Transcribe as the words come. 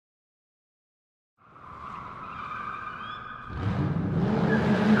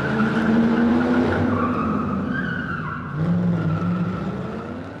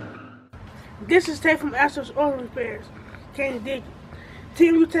This is Tay from Astros Auto Repairs. Can't dig it.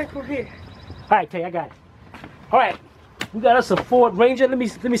 Team, you take from here. All right, Tay, I got it. All right, we got us a Ford Ranger. Let me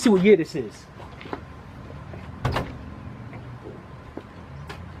see what year this is.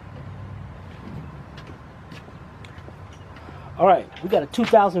 All right, we got a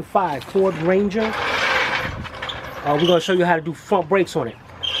 2005 Ford Ranger. We're gonna show you how to do front brakes on it.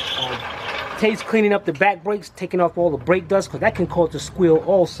 Tay's cleaning up the back brakes, taking off all the brake dust, because that can cause the squeal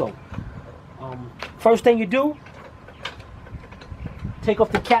also. First thing you do, take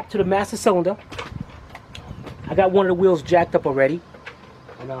off the cap to the master cylinder. I got one of the wheels jacked up already.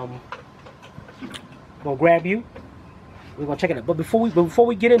 And I'm gonna grab you. We're gonna check it out. But before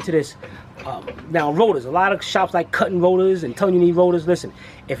we get into this, now rotors. A lot of shops like cutting rotors and telling you need rotors. Listen,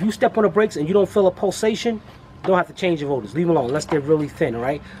 if you step on the brakes and you don't feel a pulsation, you don't have to change your rotors. Leave them alone unless they're really thin, all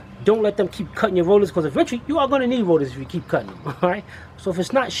right? Don't let them keep cutting your rotors, because eventually you are going to need rotors if you keep cutting them, all right? So if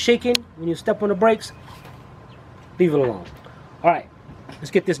it's not shaking when you step on the brakes, leave it alone. All right,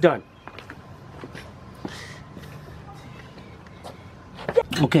 let's get this done.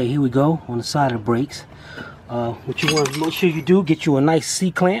 Okay, here we go on the side of the brakes. What you want to make sure you do, get you a nice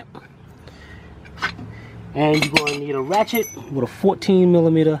C-clamp. And you're going to need a ratchet with a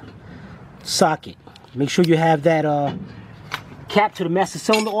 14mm socket. Make sure you have that cap to the master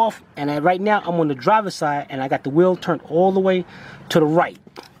cylinder off. And right now I'm on the driver's side and I got the wheel turned all the way to the right.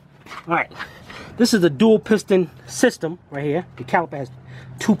 All right, this is a dual piston system right here. The caliper has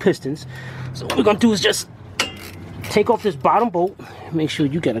 2 pistons. So what we're gonna do is just take off this bottom bolt. Make sure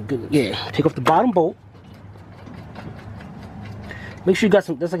you got a good, take off the bottom bolt. Make sure you got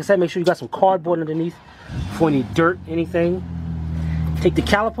some, just like I said, make sure you got some cardboard underneath for any dirt, anything. Take the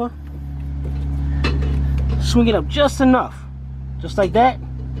caliper, swing it up just enough, just like that.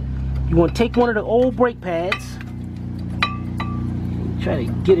 You want to take one of the old brake pads, try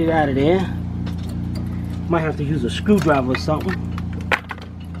to get it out of there. Might have to use a screwdriver or something.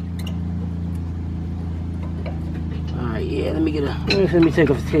 Alright, yeah, let me take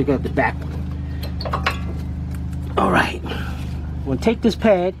out the back one. Alright. You want to take this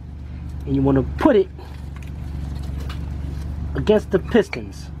pad and you want to put it against the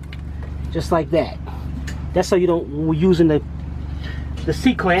pistons, just like that. That's so you don't, when we're using the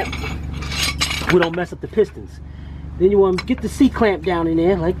C-clamp, we don't mess up the pistons. Then you want to get the C-clamp down in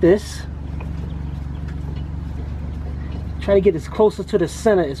there like this. Try to get as closer to the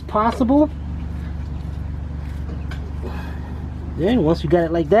center as possible. Then once you got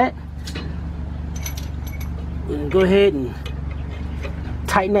it like that, go ahead and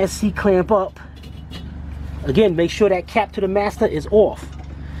tighten that C-clamp up. Again, make sure that cap to the master is off.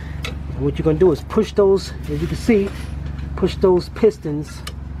 And what you're going to do is push those, as you can see, push those pistons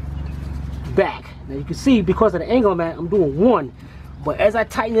back. Now you can see, because of the angle I'm at, I'm doing 1. But as I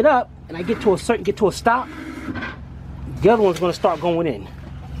tighten it up and I get to a stop, the other one's going to start going in.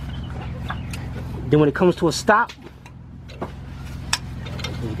 Then when it comes to a stop,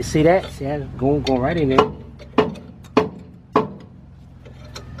 you can see that. See that going right in there.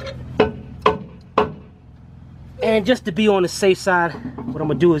 And just to be on the safe side, what I'm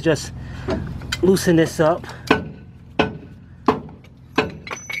gonna do is just loosen this up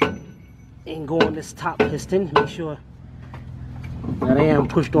and go on this top piston. Make sure that I am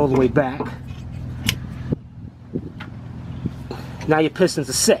pushed all the way back. Now your pistons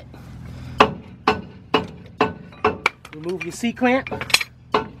are set. Remove your C-clamp.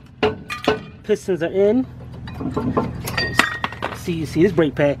 Pistons are in. You see this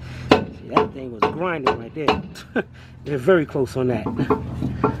brake pad. That thing was grinding right there. They're very close on that.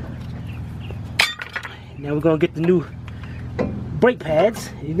 Now we're gonna get the new brake pads.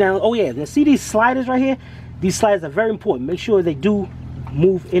 Now, oh yeah, now see these sliders right here? These sliders are very important. Make sure they do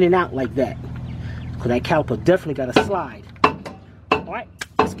move in and out like that, because that caliper definitely got to slide. All right,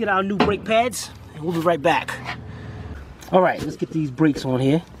 let's get our new brake pads and we'll be right back. All right, let's get these brakes on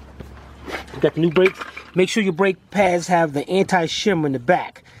here. We got the new brakes. Make sure your brake pads have the anti-shimmer in the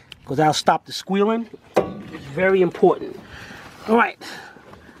back, because that'll stop the squealing. It's very important. All right,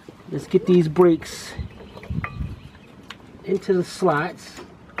 let's get these brakes into the slots.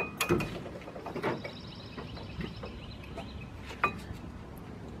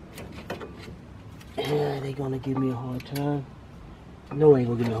 Yeah, they gonna give me a hard time. No, they ain't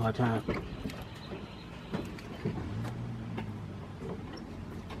gonna give me a hard time.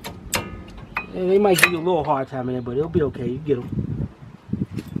 Yeah, they might give you a little hard time in there, but it'll be okay. You get them.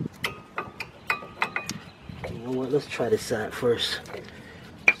 You know what? Let's try this side first.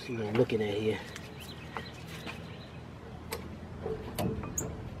 See what I'm looking at here.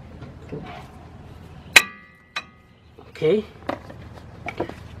 Okay.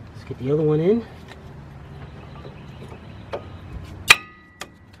 Let's get the other one in.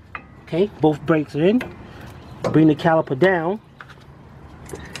 Okay, both brakes are in. Bring the caliper down.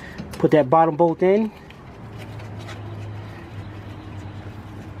 Put that bottom bolt in.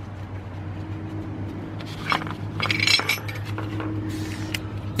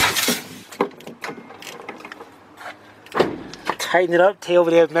 Tighten it up. Tay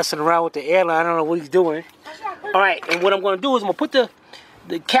over there messing around with the airline. I don't know what he's doing. Alright, and what I'm going to do is I'm going to put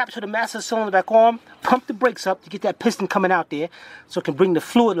the cap to the master cylinder back on, pump the brakes up to get that piston coming out there so it can bring the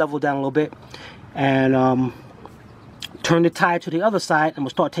fluid level down a little bit, and turn the tire to the other side, and we'll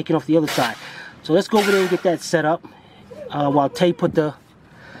start taking off the other side. So let's go over there and get that set up while Tay put the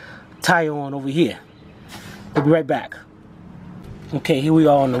tire on over here. We'll be right back. Okay, here we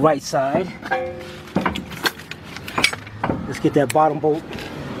are on the right side. Let's get that bottom bolt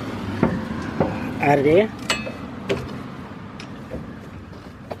out of there.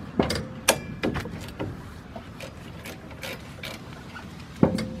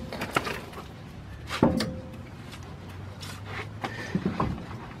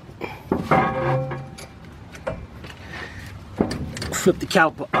 Flip the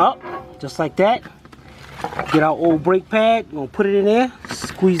caliper up, just like that. Get our old brake pad, we're gonna put it in there,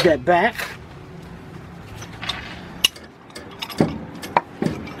 squeeze that back.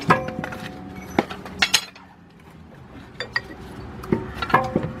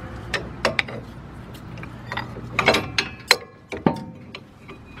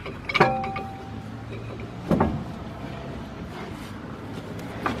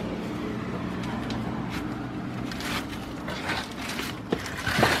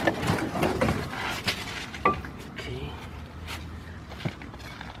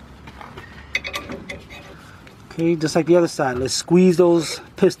 Okay, just like the other side, let's squeeze those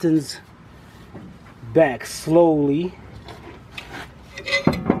pistons back slowly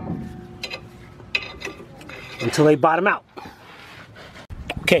until they bottom out.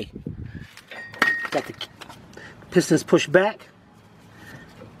 Okay, got the pistons pushed back.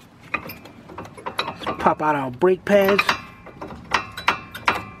 Let's pop out our brake pads.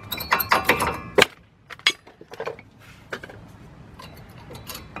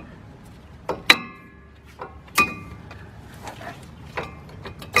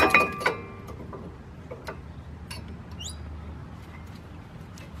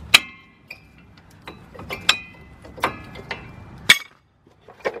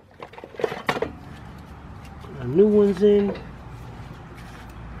 New ones in.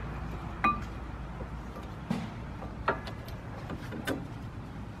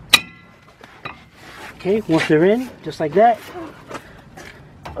 Okay, once they're in, just like that,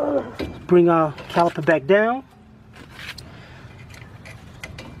 bring our caliper back down.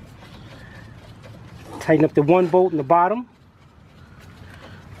 Tighten up the one bolt in the bottom.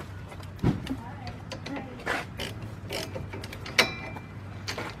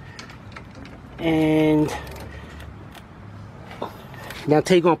 And now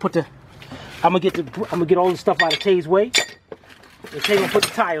Tay gonna put the, I'm gonna get all the stuff out of Tay's way. And Tay gonna put the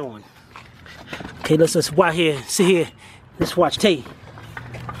tire on. Okay, let's sit here. Let's watch Tay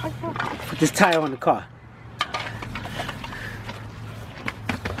put this tire on the car.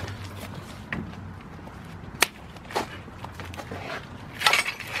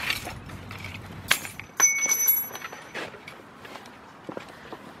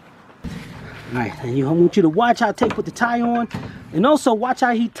 Alright, and I want you to watch how Tay put the tire on, and also watch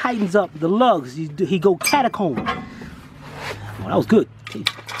how he tightens up the lugs. He go catacomb. Oh, that was good. Tay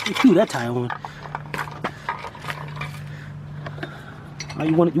threw that tire on.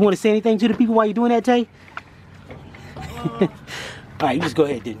 You want to say anything to the people while you're doing that, Tay? Alright, you just go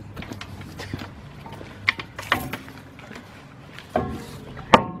ahead then.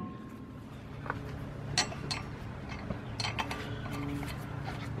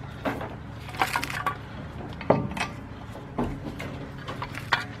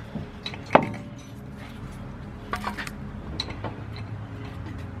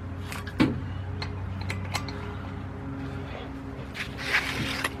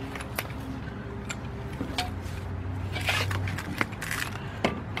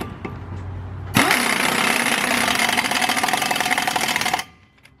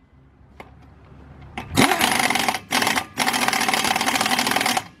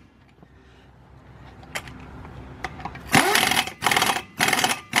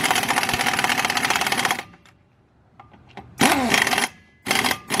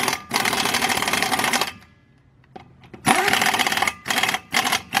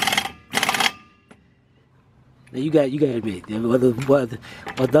 Now you got to admit,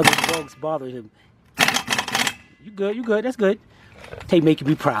 what other bugs bothering him. You good, that's good. Tay making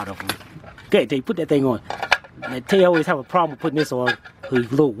me proud of him. Okay, Tay, put that thing on. And Tay always have a problem with putting this on because he's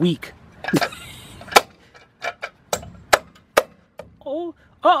a little weak.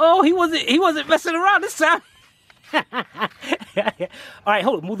 Oh, he wasn't messing around this time. All right,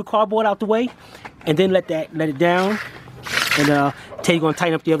 hold on. Move the cardboard out the way, and then let it down. And Tay gonna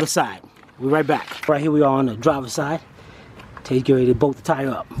tighten up the other side. We'll be right back. Right here we are on the driver's side. Tay's getting ready to bolt the tire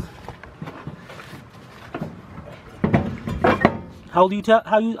up. How old are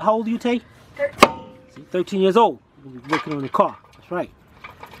you, Tay? 13. See, 13 years old. We're working on the car. That's right.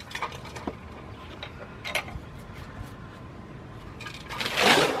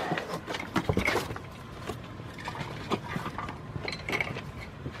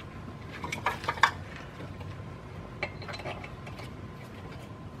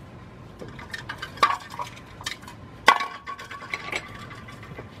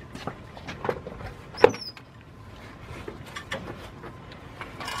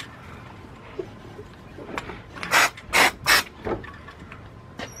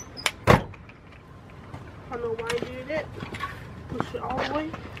 I don't know why I did it. Push it all the way.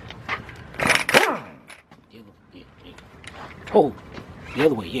 Oh, the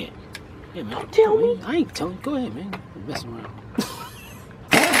other way, yeah. Yeah, man. Don't tell me. I ain't telling you. Go ahead, man. You're messing around.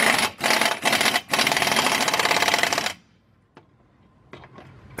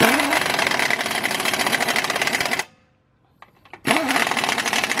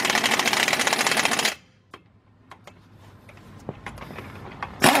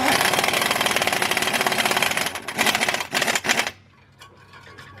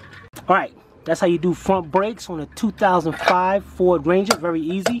 All right, that's how you do front brakes on a 2005 Ford Ranger. Very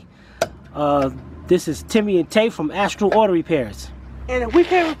easy. This is Timmy and Tay from Astral Auto Repairs. And if we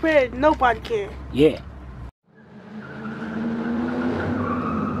can't repair it, nobody can. Yeah.